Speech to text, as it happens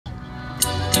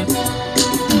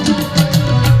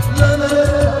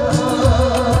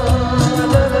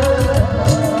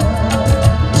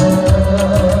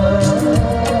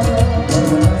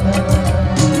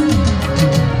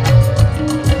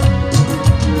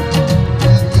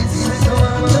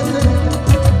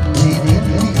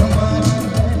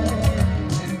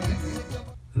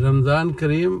رمضان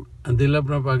کریم دل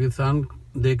اپنا پاکستان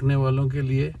دیکھنے والوں کے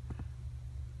لیے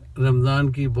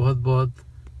رمضان کی بہت بہت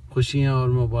خوشیاں اور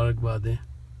مبارکبادیں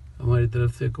ہماری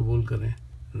طرف سے قبول کریں.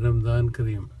 رمضان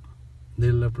کریم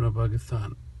دل اپنا پاکستان.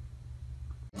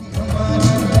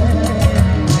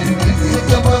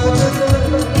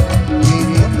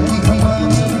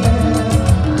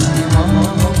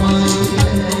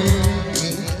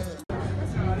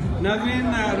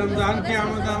 ناظرین رمضان کی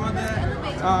آمد ہے.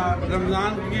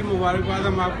 رمضان کی مبارکباد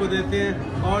ہم آپ کو دیتے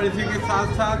ہیں اور اسی کے ساتھ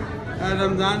ساتھ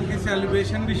رمضان کی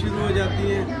سیلیبریشن بھی شروع ہو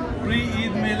جاتی ہے. پری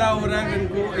عید میلہ ہو رہا ہے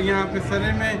کو یہاں پہ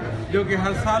سرے میں جو کہ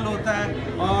ہر سال ہوتا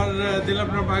ہے اور دل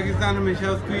اپنا پاکستان ہمیشہ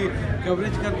اس کی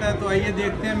کوریج کرتا ہے. تو آئیے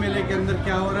دیکھتے ہیں میلے کے اندر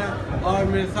کیا ہو رہا ہے. اور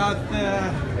میرے ساتھ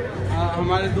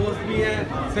ہمارے دوست بھی ہیں,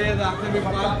 سید آصف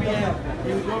اقبال بھی ہیں,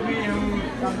 ان کو بھی ہم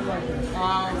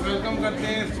ویلکم کرتے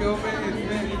ہیں اس شو پہ اس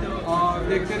میں. اور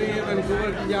دیکھتے رہیے وینکوور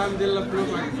کی جان دل اپنا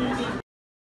Pakistan.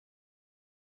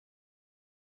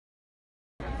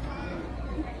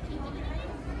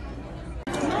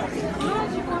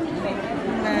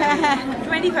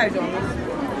 $25.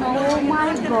 Oh my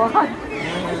God.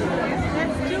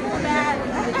 That's too bad.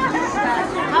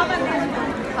 How about this?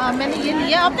 मैंने ये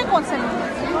लिया, आपने कौन सा लिया?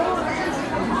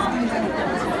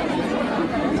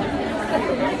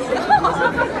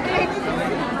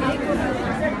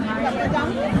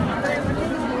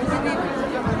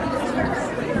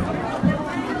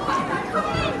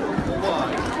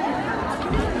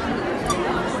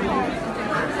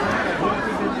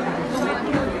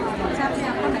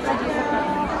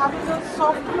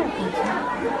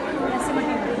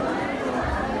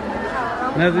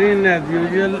 ناظرین ایز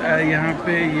یوزول یہاں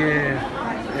پہ یہ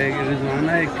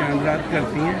رضوانہ ایک چاند رات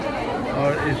کرتی ہیں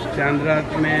اور اس چاند رات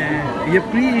میں یہ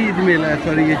پری عید میلہ ہے,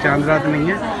 سوری یہ چاند رات نہیں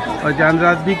ہے, اور چاند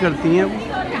رات بھی کرتی ہیں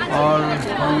اور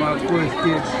ہم آپ کو اس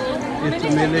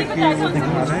میلے کی وہ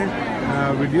دکھا رہے ہیں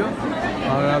ویڈیو.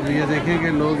 اور اب یہ دیکھیں کہ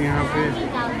لوگ یہاں پہ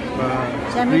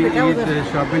پری عید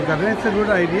شاپنگ کر رہے ہیں. It's a good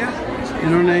idea.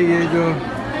 انہوں نے یہ جو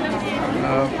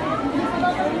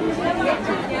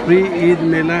پری عید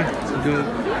میلہ جو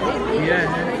کیا ہے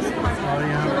اور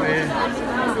یہاں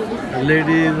پہ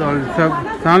لیڈیز اور سب.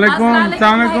 السلام علیکم.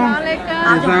 السلام علیکم.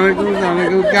 السلام علیکم. السلام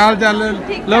علیکم. کیا حال چال ہے؟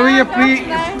 لو یہ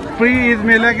پری عید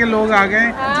میلہ کے لوگ آ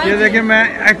گئے. یہ دیکھیں میں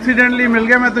ایکسیڈنٹلی مل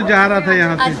گیا, میں تو جا رہا تھا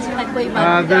یہاں سے.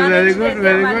 ویری گڈ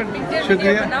ویری گڈ,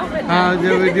 شکریہ. ہاں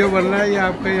جو ویڈیو بن رہا ہے یہ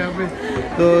آپ کا یہاں پہ,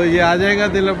 تو یہ آ جائے گا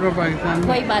دل اپنا پاکستان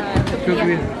میں.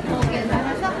 شکریہ.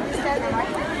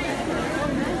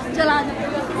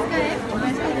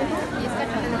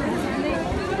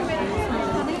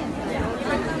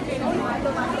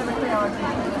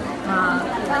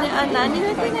 نانی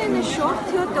رہتے ہیں نا شوق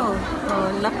تھو تو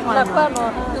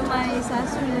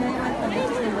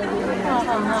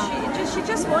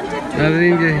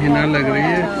ناظرین یہ ہنا لگ رہی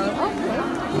ہے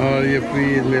اور یہ پری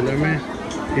عید میلہ میں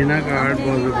ہنا کا آرٹ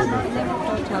بہت زبردست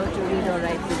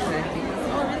ہے.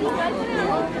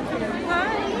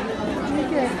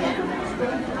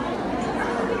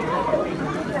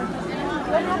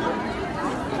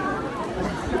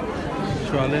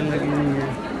 شالیں لگی ہوئی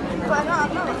ہیں.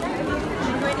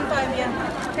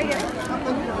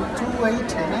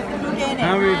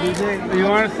 You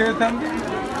want to say something?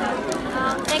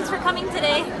 Thanks for coming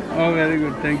today. Oh, very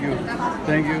good. Thank you.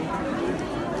 Thank you.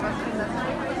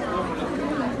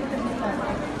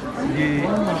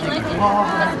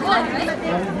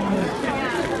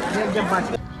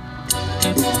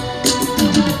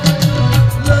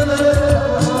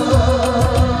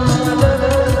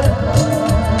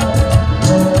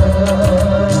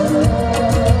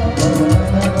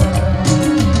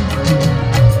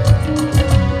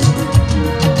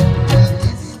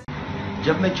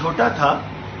 جب میں چھوٹا تھا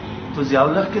تو ضیاء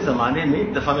الحق کے زمانے میں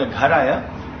ایک دفعہ میں گھر آیا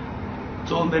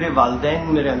تو میرے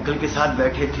والدین میرے انکل کے ساتھ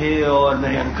بیٹھے تھے اور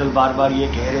میرے انکل بار بار یہ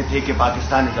کہہ رہے تھے کہ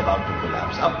Pakistan is about to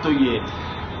collapse, اب تو یہ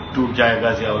ٹوٹ جائے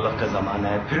گا, ضیاء الحق کا زمانہ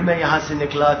ہے. پھر میں یہاں سے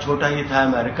نکلا, چھوٹا ہی تھا,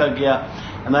 امریکہ گیا.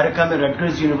 امریکہ میں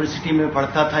رٹگرز یونیورسٹی میں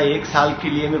پڑھتا تھا. 1 سال کے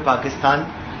لیے میں پاکستان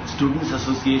اسٹوڈنٹس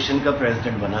ایسوسی ایشن کا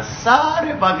پریزیڈنٹ بنا.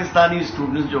 سارے پاکستانی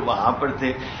اسٹوڈنٹس جو وہاں پر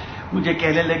تھے مجھے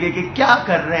کہنے لگے کہ کیا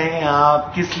کر رہے ہیں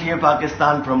آپ, کس لیے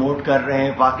پاکستان پروموٹ کر رہے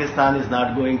ہیں, Pakistan is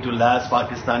not going to last,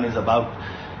 Pakistan is about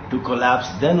to collapse.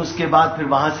 دین اس کے بعد پھر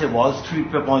وہاں سے وال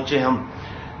اسٹریٹ پہ پہنچے ہم.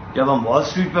 جب ہم وال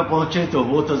اسٹریٹ پہ پہنچے تو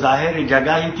وہ تو ظاہر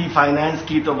جگہ ہی تھی فائنانس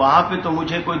کی, تو وہاں پہ تو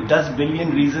مجھے کوئی 10 بلین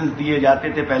ریزنز دیے جاتے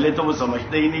تھے. پہلے تو وہ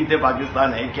سمجھتے ہی نہیں تھے پاکستان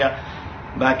ہے کیا.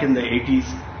 Back in the 80s,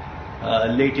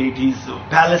 late 80s,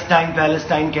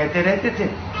 Palestine کہتے رہتے تھے.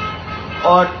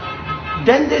 اور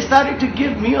then they started to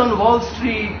give me on Wall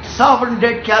Street sovereign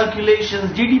debt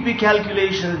calculations, GDP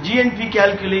calculations, GNP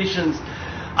calculations,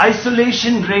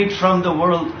 isolation rate from the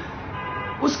world.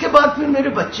 उसके बाद फिर मेरे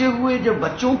बच्चे हुए. जब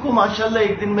बच्चों को माशाल्लाह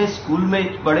एक दिन मैं स्कूल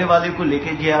में बड़े वाले को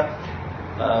लेके गया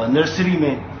नर्सरी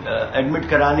में एडमिट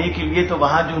कराने के लिए, तो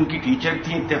वहां जो उनकी टीचर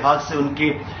थी, इत्तेफाक से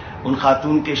उन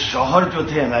खातून के शौहर जो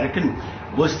थे अमेरिकन,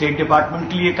 वो स्टेट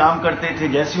डिपार्टमेंट के लिए काम करते थे.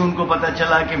 जैसे ही उनको पता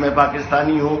चला कि मैं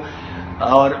पाकिस्तानी हूं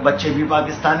और बच्चे भी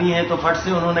पाकिस्तानी हैं, तो फट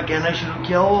से उन्होंने कहना शुरू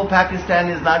किया, ओ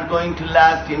Pakistan is not going to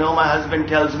last, you know my husband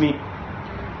tells me.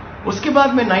 उसके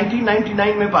बाद मैं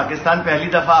 1999 में पाकिस्तान पहली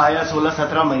दफा आया.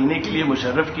 16-17 महीने के लिए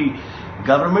मुशर्रफ की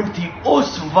गवर्नमेंट थी.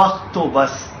 उस वक्त तो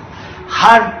बस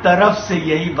हर तरफ से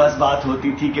यही बस बात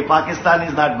होती थी कि Pakistan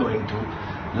is not going to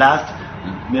last.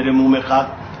 मेरे मुंह में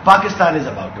खाक, Pakistan is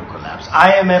about to collapse.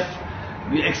 IMF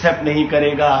accept नहीं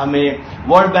करेगा हमें,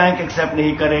 वर्ल्ड बैंक एक्सेप्ट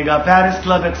नहीं करेगा, पेरिस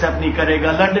क्लब एक्सेप्ट नहीं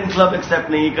करेगा, लंदन क्लब एक्सेप्ट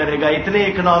नहीं करेगा, इतने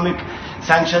इकोनॉमिक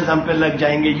सैंक्शंस हम पे लग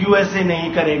जाएंगे, USA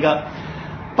नहीं करेगा.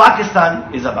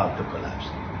 Pakistan is about to collapse.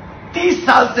 30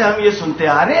 साल से हम ये सुनते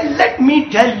आ रहे हैं. Let me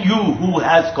tell you who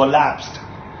has collapsed.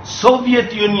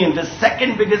 Soviet union, the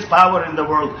second biggest power in the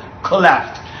world,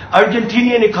 collapsed.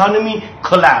 Argentinian economy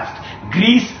collapsed.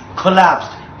 Greece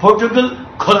collapsed. Portugal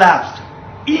collapsed.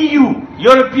 EU,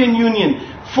 European Union,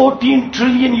 14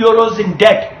 trillion euros in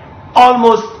debt,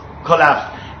 almost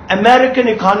collapsed. American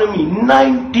economy,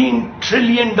 $19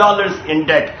 trillion in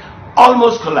debt,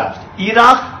 almost collapsed.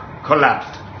 Iraq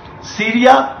collapsed.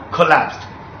 Syria collapsed.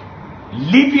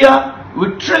 Libya,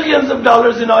 with trillions of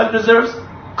dollars in oil reserves,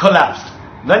 collapsed.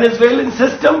 Venezuelan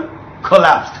system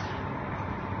collapsed.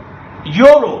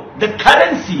 Euro, the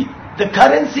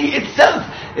currency itself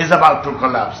is about to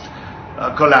collapse.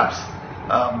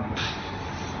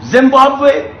 Zimbabwe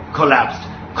collapsed.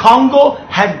 Congo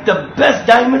had the best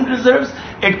diamond reserves,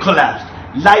 it collapsed.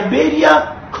 Liberia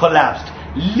collapsed.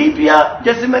 Libya,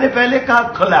 जैसे मैंने पहले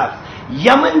कहा, collapsed.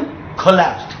 Yemen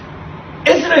collapsed.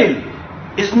 Israel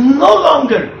is no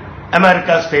longer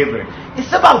America's favorite.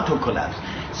 It's about to collapse.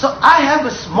 So I have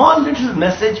a small little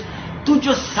message तो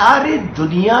जो सारे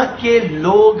दुनिया के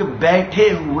लोग बैठे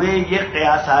हुए ये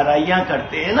कयास आराइयां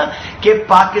करते हैं ना कि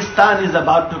Pakistan is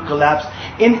about to collapse.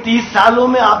 इन 30 सालों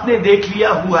में आपने देख लिया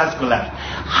who has collapse.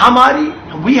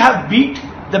 We have beat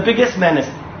the biggest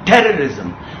menace,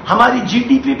 terrorism. हमारी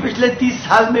GDP पिछले 30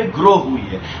 साल में ग्रो हुई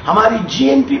है. हमारी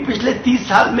GNP पिछले 30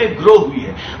 साल में ग्रो हुई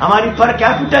है. हमारी पर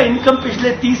कैपिटा इनकम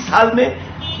पिछले 30 साल में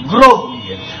ग्रो हुई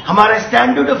है. हमारा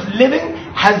standard of living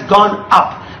has gone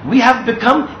up. We have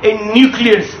become a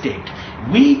nuclear state.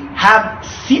 We have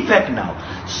CPEC now.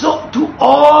 So to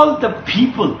all the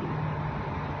people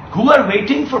who are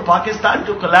waiting for Pakistan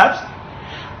to collapse,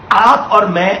 आप और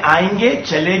मैं आएंगे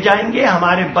चले जाएंगे,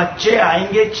 हमारे बच्चे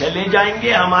आएंगे चले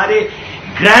जाएंगे, हमारे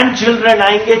ग्रैंड चिल्ड्रन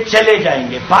आएंगे चले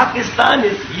जाएंगे. Pakistan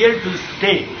is here to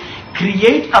stay.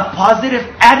 Create a positive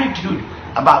attitude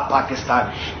about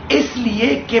Pakistan.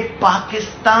 इसलिए कि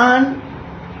पाकिस्तान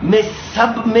में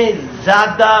सब में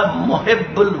ज्यादा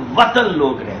मुहिब्बुल वतन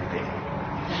लोग रहते हैं.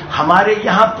 हमारे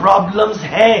यहां प्रॉब्लम्स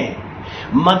हैं,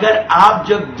 मगर आप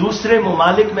जब दूसरे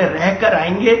ममालिक में रहकर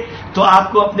आएंगे तो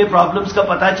आपको अपने प्रॉब्लम्स का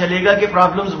पता चलेगा कि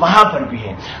प्रॉब्लम्स वहां पर भी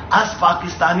हैं. अस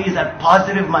Pakistanis are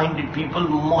positive minded people,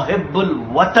 मुहिब्बुल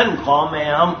वतन कौम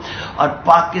है हम, और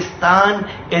Pakistan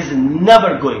is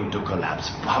never going to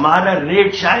collapse. हमारा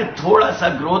रेट शायद थोड़ा सा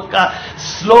ग्रोथ का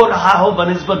स्लो रहा हो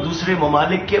बनिस्बत दूसरे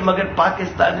ममालिक के, मगर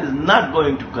Pakistan is not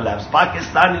going to collapse.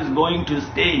 Pakistan is going to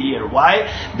stay here. Why?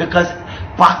 Because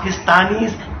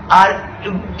Pakistanis are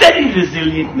a very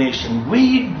resilient nation. We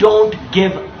don't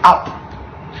give up.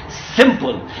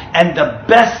 Simple. And the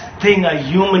best thing a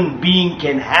human being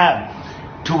can have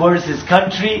towards his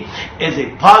country is a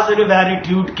positive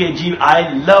attitude. I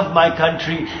love my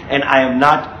country and I am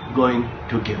not going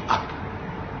to give up.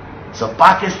 So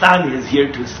Pakistan is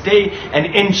here to stay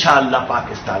and inshallah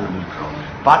Pakistan will grow.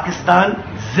 Pakistan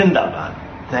Zindabad.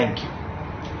 Thank you.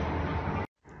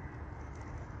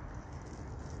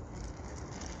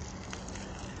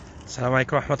 Assalamu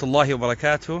alaikum wa rahmatullahi wa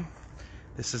barakatuh.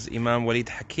 This is Imam Walid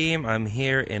Hakim. I'm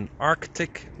here in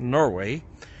Arctic, Norway.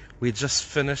 We just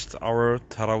finished our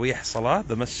Taraweeh Salah.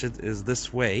 The masjid is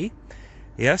this way.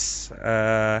 Yes.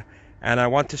 And I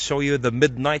want to show you the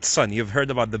midnight sun. You've heard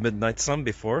about the midnight sun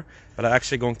before, but I'm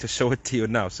actually going to show it to you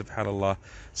now, subhanAllah.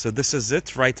 So this is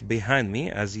it right behind me,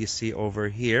 as you see over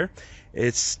here.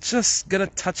 It's just going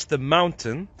to touch the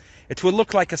mountain. It will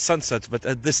look like a sunset, but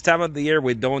at this time of the year,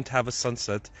 we don't have a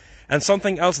sunset. And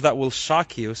something else that will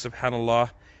shock you, subhanAllah,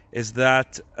 is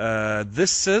that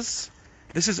this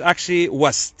is actually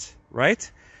west, right?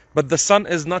 But the sun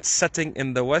is not setting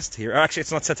in the west here. Actually,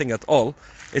 it's not setting at all.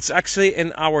 It's actually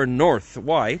in our north.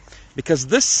 Why? Because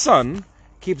this sun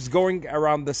keeps going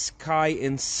around the sky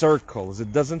in circles.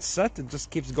 It doesn't set, it just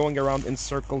keeps going around in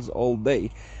circles all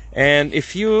day. And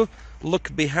if you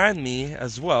look behind me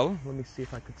as well, let me see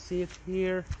if I could see it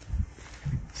here.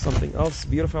 Something else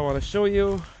beautiful I want to show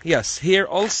you. Yes, here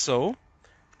also,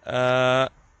 here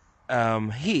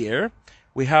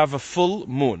we have a full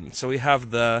moon. So we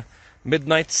have the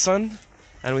midnight sun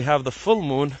and we have the full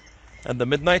moon, and the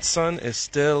midnight sun is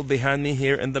still behind me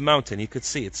here in the mountain. You could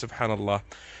see it, subhanallah.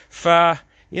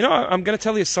 You know, I'm going to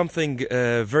tell you something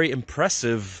very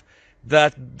impressive,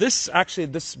 that this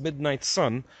midnight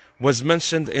sun was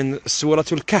mentioned in Surah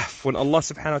Al-Kahf, when Allah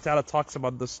subhanahu wa ta'ala talks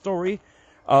about the story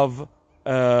of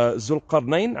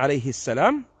Zulqarnain alayhi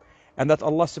salam, and that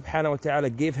Allah subhanahu wa ta'ala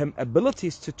gave him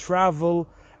abilities to travel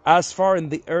as far in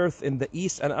the earth in the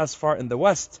east and as far in the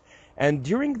west. And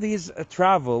during these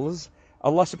travels,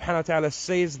 Allah subhanahu wa ta'ala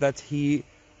says that he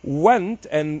went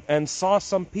and saw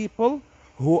some people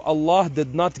who Allah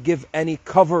did not give any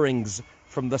coverings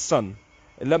from the sun.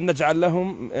 لم نجعل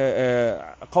لهم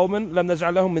قوما لم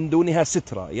نجعل لهم من دونها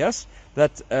سترة. Yes,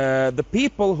 that the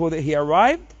people who he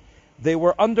arrived, they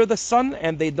were under the sun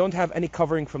and they don't have any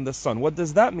covering from the sun. What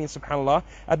does that mean, subhanallah?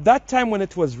 At that time when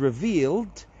it was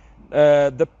revealed,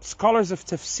 the scholars of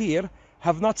tafsir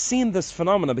have not seen this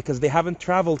phenomena because they haven't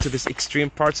traveled to these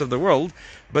extreme parts of the world.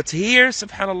 But here,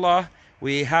 subhanallah,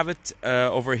 we have it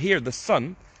over here, the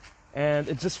sun. And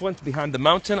it just went behind the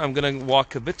mountain. I'm going to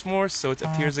walk a bit more so it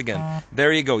appears again.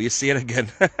 There you go. You see it again.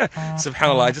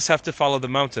 Subhanallah, I just have to follow the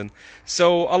mountain.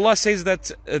 So Allah says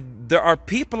that there are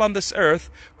people on this earth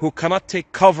who cannot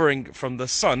take covering from the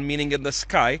sun, meaning in the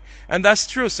sky. And that's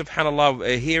true,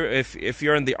 subhanallah. Here, if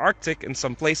you're in the Arctic, in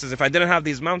some places, if I didn't have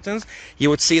these mountains, you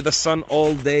would see the sun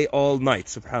all day, all night,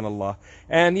 subhanallah.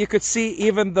 And you could see,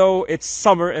 even though it's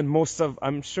summer and most of,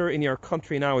 I'm sure in your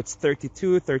country now, it's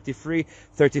 32, 33,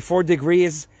 34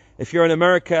 degrees. If you're in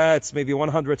America, it's maybe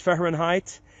 100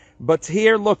 Fahrenheit. But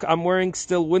here, look, I'm wearing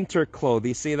still winter clothes.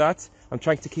 You see that? I'm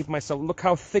trying to keep myself, look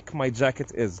how thick my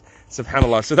jacket is,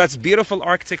 subhanallah. So that's beautiful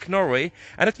Arctic Norway,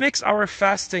 and it makes our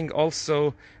fasting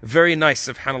also very nice,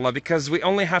 subhanallah, because we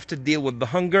only have to deal with the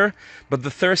hunger, but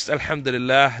the thirst,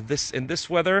 alhamdulillah, in this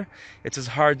weather, it is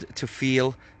hard to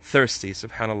feel thirsty,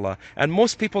 subhanallah. And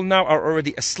most people now are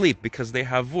already asleep because they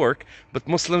have work, but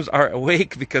Muslims are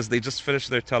awake because they just finished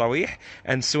their Taraweeh,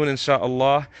 and soon,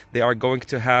 inshallah, they are going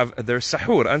to have their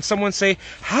sahur. And someone say,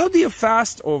 how do you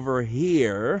fast over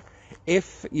here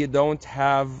if you don't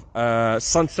have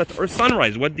sunset or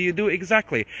sunrise? What do you do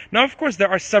exactly? Now, of course, there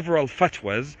are several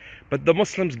fatwas, but the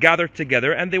Muslims gathered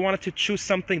together and they wanted to choose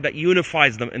something that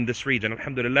unifies them in this region.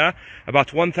 Alhamdulillah,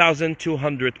 about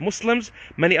 1,200 Muslims.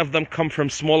 Many of them come from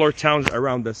smaller towns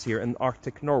around us here in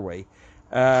Arctic Norway.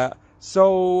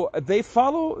 So they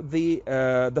follow the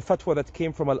fatwa that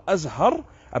came from Al-Azhar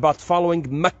about following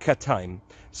Mecca time.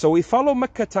 So we follow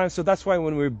Mecca time, so that's why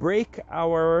when we break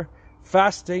our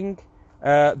fasting,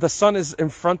 the sun is in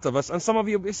front of us, and some of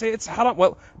you say it's haram.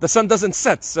 Well, the sun doesn't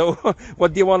set, so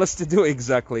what do you want us to do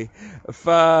exactly?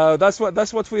 That's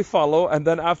what we follow, and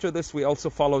then after this we also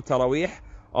follow Taraweeh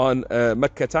on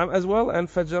Mecca time as well, and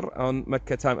Fajr on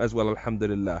Mecca time as well,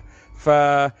 alhamdulillah.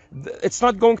 It's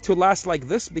not going to last like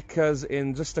this, because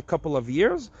in just a couple of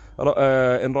years,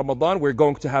 in Ramadan, we're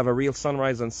going to have a real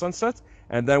sunrise and sunset,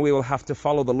 and then we will have to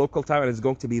follow the local time, and it's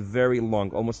going to be very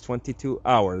long, almost 22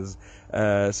 hours,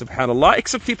 subhanallah,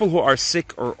 except people who are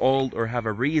sick or old or have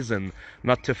a reason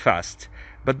not to fast.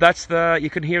 But that's you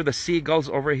can hear the seagulls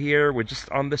over here. We're just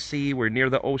on the sea. We're near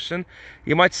the ocean.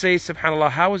 You might say,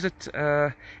 subhanallah, how is it?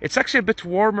 It's actually a bit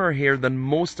warmer here than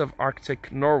most of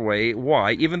Arctic Norway.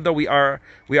 Why? Even though we are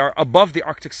above the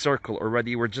Arctic Circle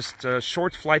already. We're just a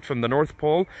short flight from the North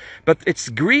Pole. But it's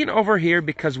green over here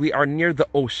because we are near the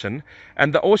ocean.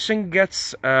 And the ocean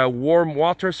gets warm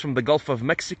waters from the Gulf of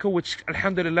Mexico, which,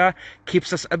 alhamdulillah,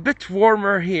 keeps us a bit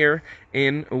warmer here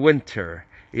in winter.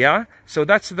 Yeah, so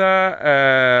that's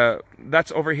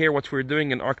over here what we're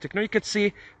doing in Arctic. Now you can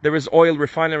see there is oil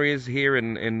refineries here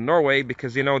in Norway,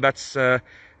 because you know that's the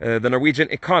Norwegian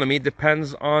economy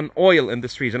depends on oil in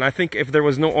this region. I think if there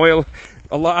was no oil,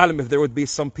 Allah alam, if there would be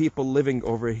some people living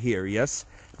over here, yes,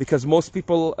 because most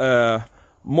people,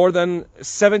 more than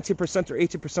 70% or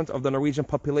 80% of the Norwegian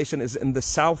population is in the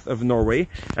south of Norway,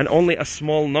 and only a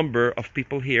small number of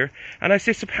people here. And I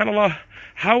say, subhanallah,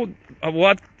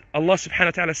 what Allah subhanahu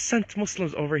wa ta'ala sent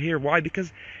Muslims over here. Why?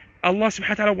 Because Allah subhanahu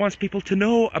wa ta'ala wants people to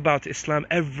know about Islam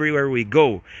everywhere we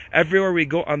go. Everywhere we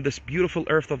go on this beautiful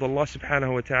earth of Allah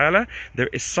subhanahu wa ta'ala, there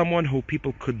is someone who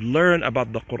people could learn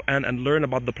about the Quran and learn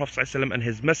about the Prophet ﷺ and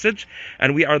his message.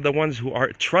 And we are the ones who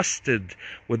are trusted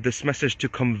with this message to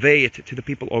convey it to the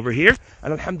people over here.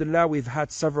 And alhamdulillah, we've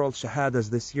had several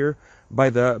shahadas this year by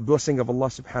the blessing of Allah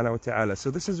subhanahu wa ta'ala. So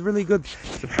this is really good.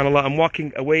 Subhanallah, I'm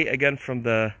walking away again from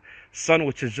the sun,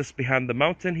 which is just behind the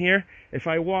mountain here. If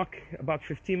I walk about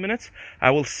 15 minutes,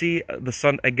 I will see the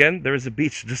sun again. There is a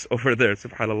beach just over there,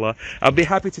 subhanallah. I'll be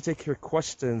happy to take your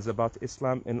questions about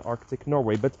Islam in Arctic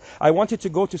Norway. But I wanted to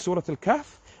go to Surah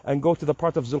Al-Kahf and go to the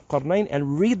part of Zulqarnain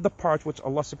and read the part which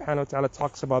Allah subhanahu wa ta'ala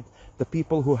talks about the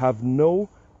people who have no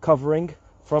covering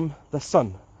from the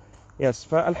sun. Yes,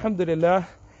 alhamdulillah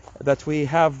that we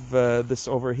have this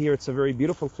over here. It's a very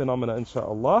beautiful phenomenon,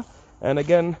 inshaAllah. And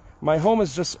again, my home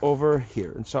is just over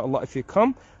here. Inshallah, if you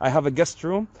come, I have a guest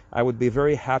room. I would be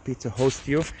very happy to host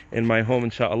you in my home,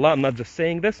 inshallah. I'm not just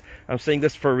saying this, I'm saying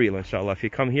this for real, inshallah. If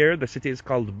you come here, the city is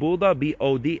called Bodo,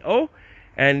 B-O-D-O,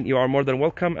 and you are more than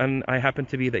welcome. And I happen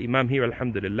to be the Imam here,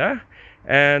 alhamdulillah.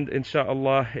 And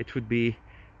inshallah, it would be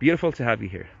beautiful to have you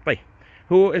here. Bye.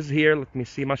 Who is here? Let me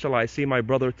see, mashallah. I see my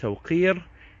brother Tawqir.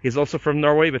 He's also from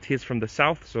Norway, but he's from the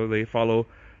south, so they follow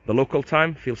the local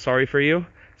time. Feel sorry for you.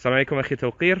 Assalamu alaikum akhi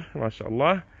Tawqir,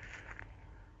 mashallah.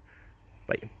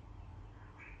 Bye.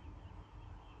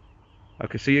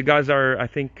 Okay, so you guys are, I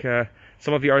think,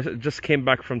 some of you are just came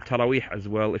back from Taraweeh as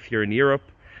well. If you're in Europe,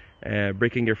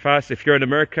 breaking your fast. If you're in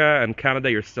America and Canada,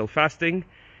 you're still fasting.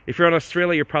 If you're in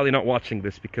Australia, you're probably not watching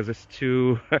this because it's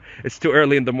too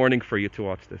early in the morning for you to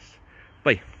watch this.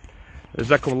 Bye.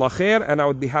 Jazakumullah khair, and I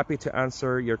would be happy to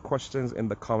answer your questions in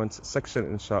the comments section,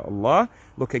 inshallah.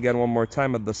 Look again one more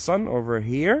time at the sun over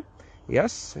here.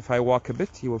 Yes, if I walk a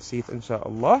bit, you will see it,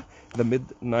 inshallah, the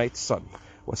midnight sun.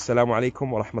 Wassalamu alaikum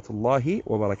wa rahmatullahi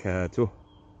wa barakatuh.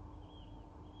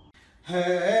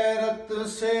 حیرت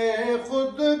سے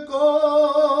خود کو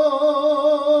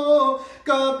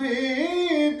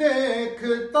کبھی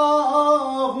دیکھتا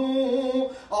ہوں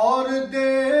اور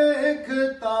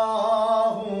دیکھتا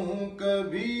ہوں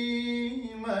کبھی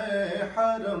میں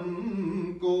حرم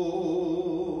کو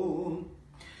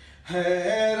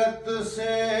حیرت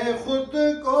سے خود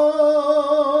کو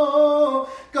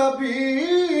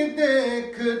کبھی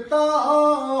دیکھتا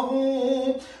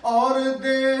ہوں اور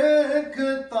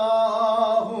دیکھتا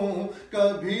ہوں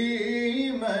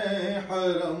کبھی میں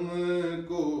حرم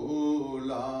کو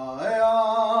لایا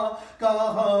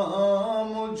کہاں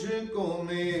مجھ کو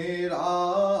میرا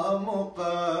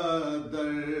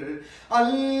مقدر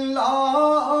اللہ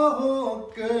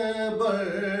اکبر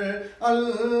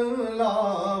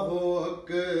اللہ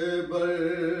اکبر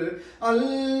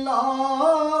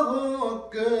اللہ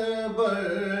اکبر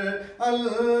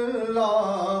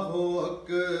اللہ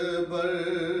اکبر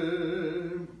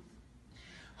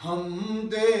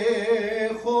حمد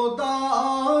خدا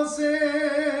سے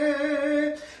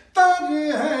تر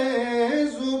ہے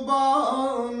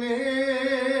زبانیں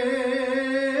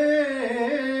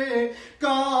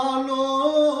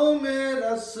کانوں میں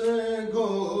رس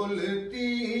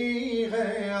گھولتی ہے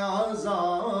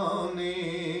اذانیں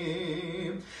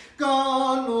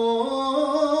کانوں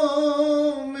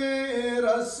میں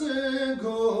رس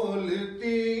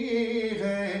گھولتی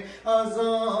ہے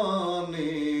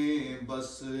اذانیں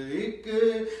بس ایک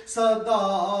صدا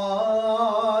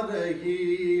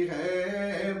رہی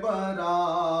ہے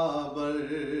برابر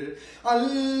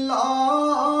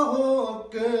اللہ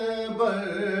اکبر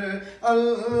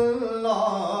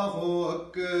اللہ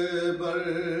اکبر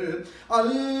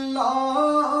اللہ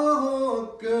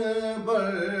اکبر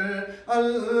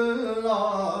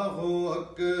اللہ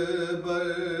اکبر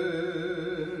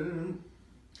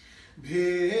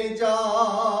بھیجا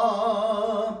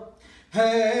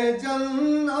ہے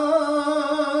جنت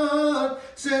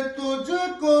سے تجھ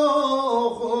کو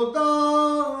خدا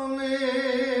نے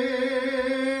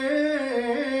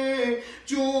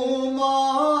چوما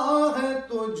ہے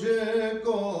تجھ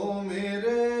کو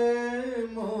میرے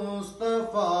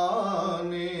مصطفیٰ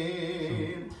نے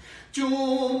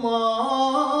چوما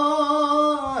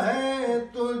ہے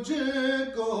تجھ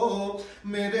کو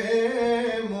میرے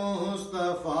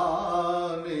مصطفیٰ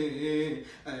نے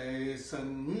اے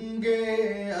سنگ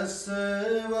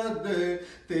اسود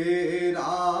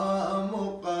تیرا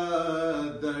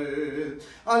مقدر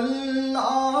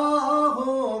اللہ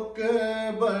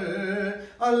اکبر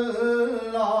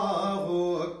اللہ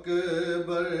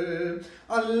اکبر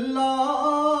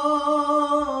اللہ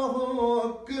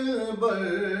اکبر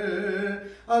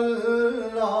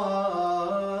اللہ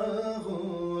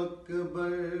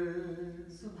اکبر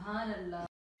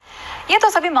یہ تو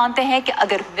सभी मानते हैं कि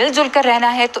अगर मिलजुल कर रहना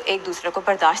है तो एक दूसरे को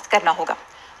बर्दाश्त करना होगा।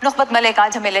 नुखबत मलिक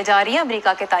आज हमें ले जा रही है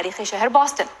अमेरिका के तारीखी शहर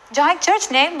बॉस्टन, जहां एक चर्च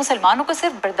ने मुसलमानों को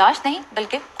सिर्फ बर्दाश्त नहीं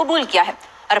बल्कि कबूल किया है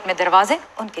और अपने दरवाजे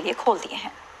उनके लिए खोल दिए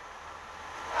हैं।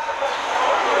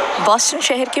 बॉस्टन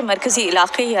शहर के मरकजी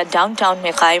इलाके या डाउन टाउन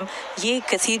में कायम ये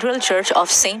cathedral church of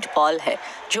Saint Paul है,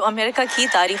 जो अमेरिका की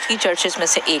तारीखी चर्चेस में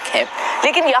से एक है।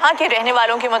 लेकिन यहाँ के रहने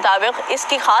वालों के मुताबिक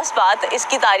इसकी खास बात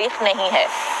इसकी तारीख नहीं है,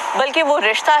 बल्कि वो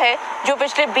रिश्ता है जो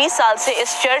पिछले 20 साल से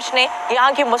इस चर्च ने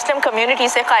यहाँ की मुस्लिम कम्युनिटी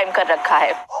से कायम कर रखा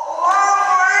है।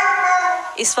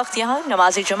 इस वक्त यहाँ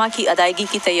नमाज जुमा की अदायगी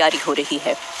की तैयारी हो रही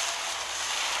है।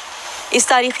 इस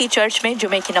तारीखी चर्च में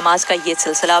जुमे की नमाज का ये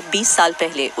सिलसिला 20 साल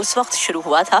पहले उस वक्त शुरू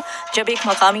हुआ था जब एक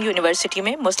मकामी यूनिवर्सिटी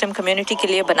में मुस्लिम कम्युनिटी के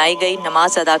लिए बनाई गई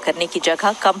नमाज अदा करने की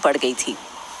जगह कम पड़ गई थी।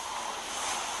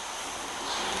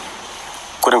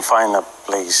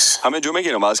 हमें जुमे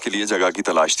की नमाज के लिए जगह की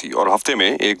तलाश थी और हफ्ते में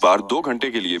एक बार 2 घंटे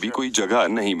के लिए भी कोई जगह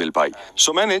नहीं मिल पाई।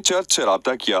 सो मैंने चर्च से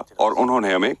राब्ता किया और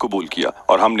उन्होंने हमें कबूल किया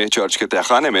और हमने चर्च के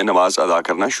तहखाने में नमाज अदा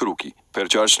करना शुरू की। फिर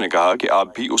चर्च ने कहा कि आप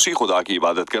भी उसी खुदा की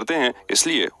इबादत करते हैं,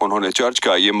 इसलिए उन्होंने चर्च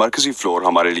का ये मरकजी फ्लोर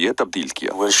हमारे लिए तब्दील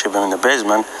किया।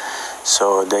 So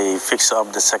they fix up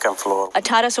the second floor.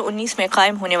 1819 में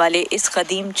कायम होने वाले इस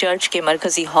कदीम चर्च के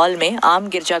मरकजी हॉल में आम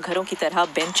गिरजाघरों की तरह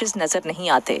बेंचेस नजर नहीं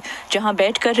आते, जहां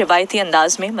बैठकर रिवायती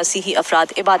अंदाज में मसीही अफराद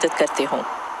इबादत करते हों।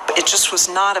 It just was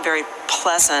not a very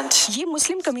pleasant. ये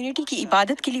मुस्लिम कम्युनिटी की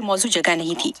इबादत के लिए मौजूद जगह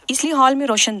नहीं थी, इसलिए हॉल में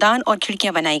रोशनदान और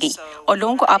खिड़कियां बनाई गई और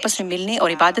लोगों को आपस में मिलने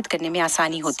और इबादत करने में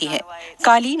आसानी होती है।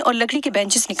 कालीन और लकड़ी के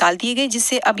बेंचेस निकाल दिए गए,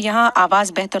 जिससे अब यहाँ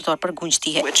आवाज बेहतर तौर पर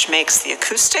गूंजती है। Which makes the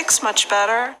acoustics much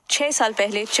better. 6 साल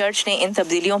पहले चर्च ने इन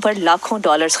तब्दीलियों पर लाखों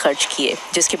डॉलर्स खर्च किए,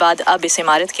 जिसके बाद अब इस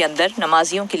इमारत के अंदर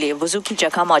नमाजियों के लिए वुजू की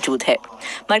जगह मौजूद है।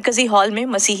 मरकजी हॉल में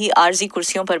मसीही आरजी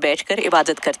कुर्सियों पर बैठकर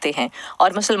इबादत करते हैं और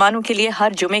मुसलमानों के लिए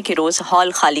हर जुमे के रोज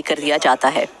हॉल खाली कर दिया जाता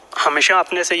है। हमेशा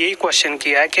अपने से यही क्वेश्चन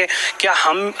किया है कि क्या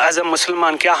हम एज अ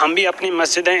मुसलमान क्या हम भी अपनी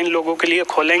मस्जिदें इन लोगों के लिए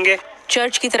खोलेंगे।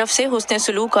 चर्च की तरफ से हुस्न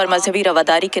सलूक और मजहबी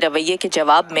रवादारी के रवैये के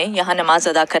जवाब में यहाँ नमाज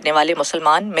अदा करने वाले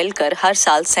मुसलमान मिलकर हर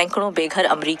साल सैकड़ों बेघर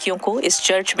अमरीकियों को इस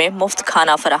चर्च में मुफ्त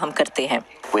खाना फराहम करते हैं।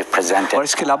 और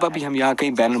इसके अलावा भी हम यहाँ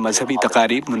कई बैन मजहबी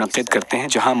तकारीब मुनक्किद करते हैं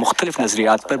जहाँ मुख्तलिफ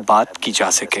नजरियात पर बात की जा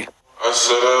सके।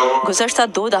 गुज़श्ता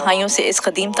 2 दहाइयों से इस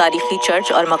कदीम तारीखी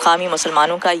चर्च और मकामी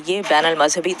मुसलमानों का ये बैनुल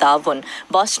मजहबी ताउन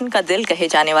बॉस्टन का दिल कहे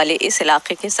जाने वाले इस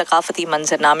इलाके के सकाफती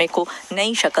मंजरनामे को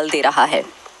नई शक्ल दे रहा है।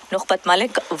 नुखबत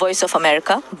Malik, voice of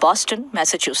America, Boston,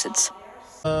 Massachusetts.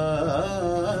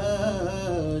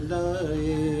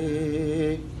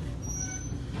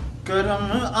 करम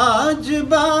आज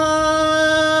बालाए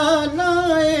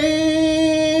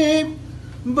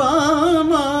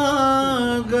बामा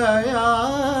गया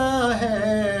है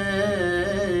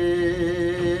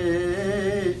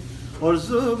और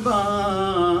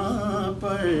ज़ुबान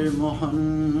पर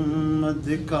मोहम्मद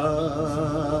का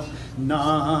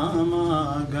नाम आ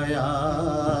गया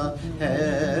है।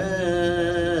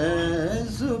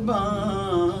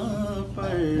 ज़ुबान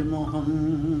पर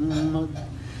मोहम्मद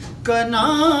का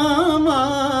नाम आ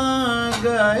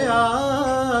गया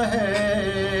है।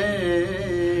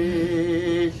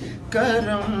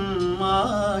 करम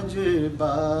आज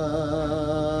बालाए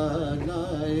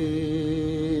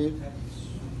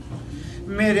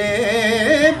मेरे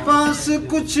पास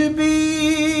कुछ भी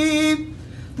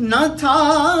न था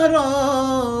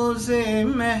रोज़े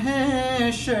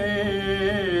महशर।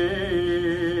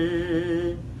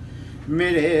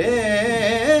 मेरे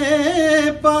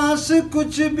पास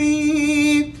कुछ भी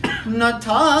न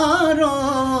था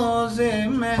रोज़े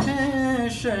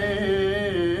महशर।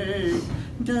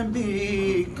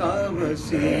 नबी का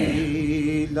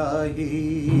वसीला ही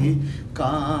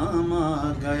काम आ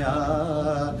गया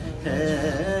है।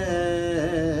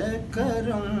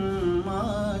 करम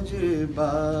आज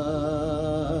बालाए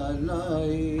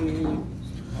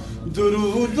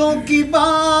दुरूदों की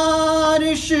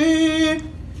बारिश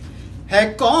है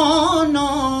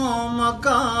कौनो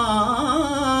मकान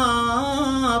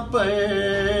पर।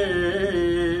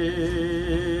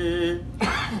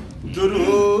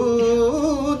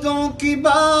 दुरूदों की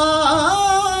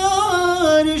बारिश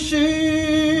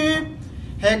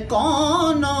है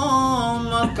कौनो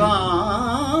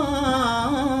मकान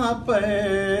पर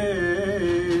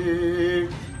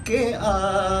के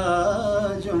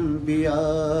आज अंबिया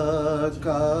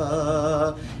का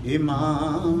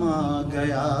इमाम आ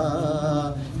गया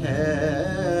है।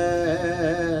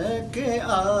 के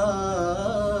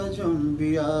आज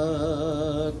अंबिया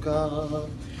का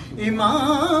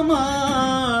इमाम आ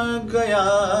गया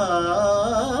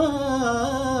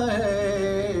है।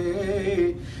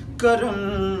 करम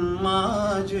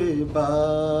आज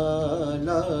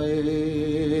बालाए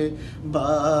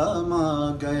بام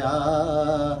آ گیا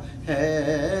ہے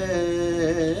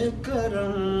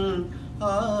کرم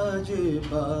آج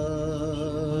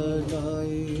باد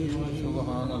آئی.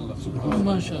 سبحان اللہ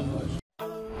ماشاء اللہ.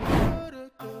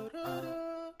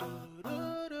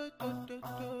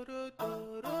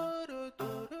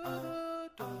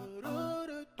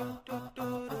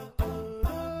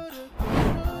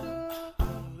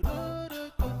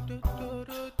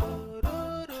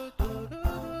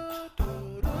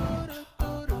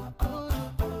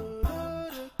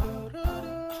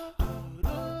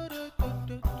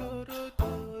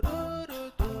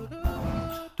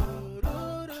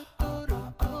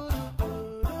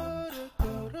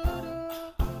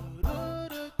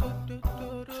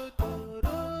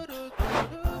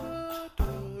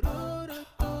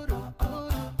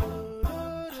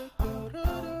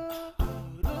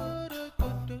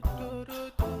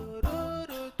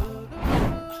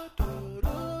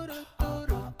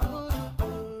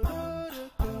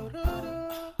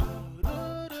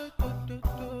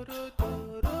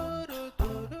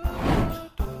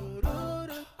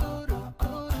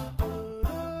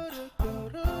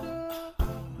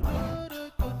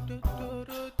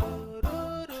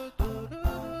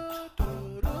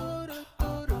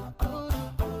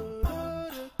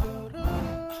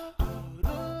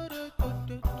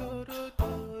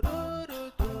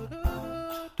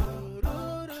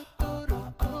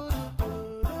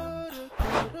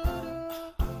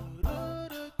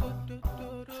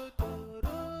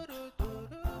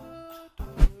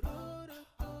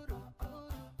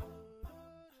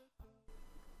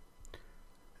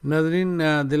 ناظرین،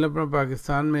 دل اپنا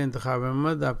پاکستان میں انتخاب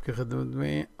احمد آپ کی خدمت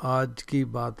میں آج کی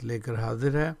بات لے کر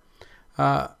حاضر ہے.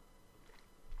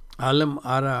 عالم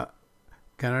آرا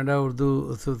کینیڈا اردو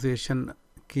ایسوسی ایشن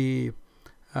کی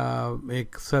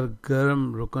ایک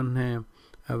سرگرم رکن ہیں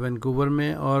وینکوور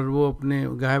میں، اور وہ اپنے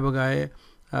گاہے بگاہے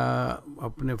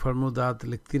اپنے فرمودات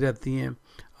لکھتی رہتی ہیں.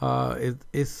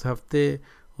 اس ہفتے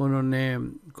انہوں نے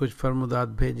کچھ فرمودات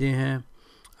بھیجے ہیں،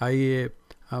 آئیے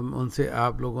ہم ان سے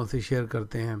آپ لوگوں سے شیئر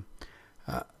کرتے ہیں.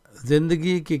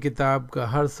 زندگی کی کتاب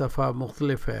کا ہر صفحہ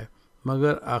مختلف ہے،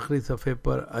 مگر آخری صفحے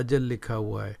پر اجل لکھا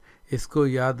ہوا ہے. اس کو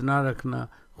یاد نہ رکھنا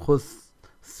خود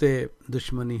سے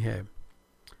دشمنی ہے.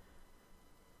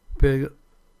 پھر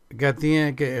کہتی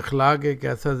ہیں کہ اخلاق ایک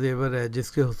ایسا زیور ہے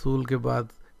جس کے حصول کے بعد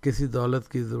کسی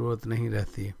دولت کی ضرورت نہیں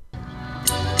رہتی.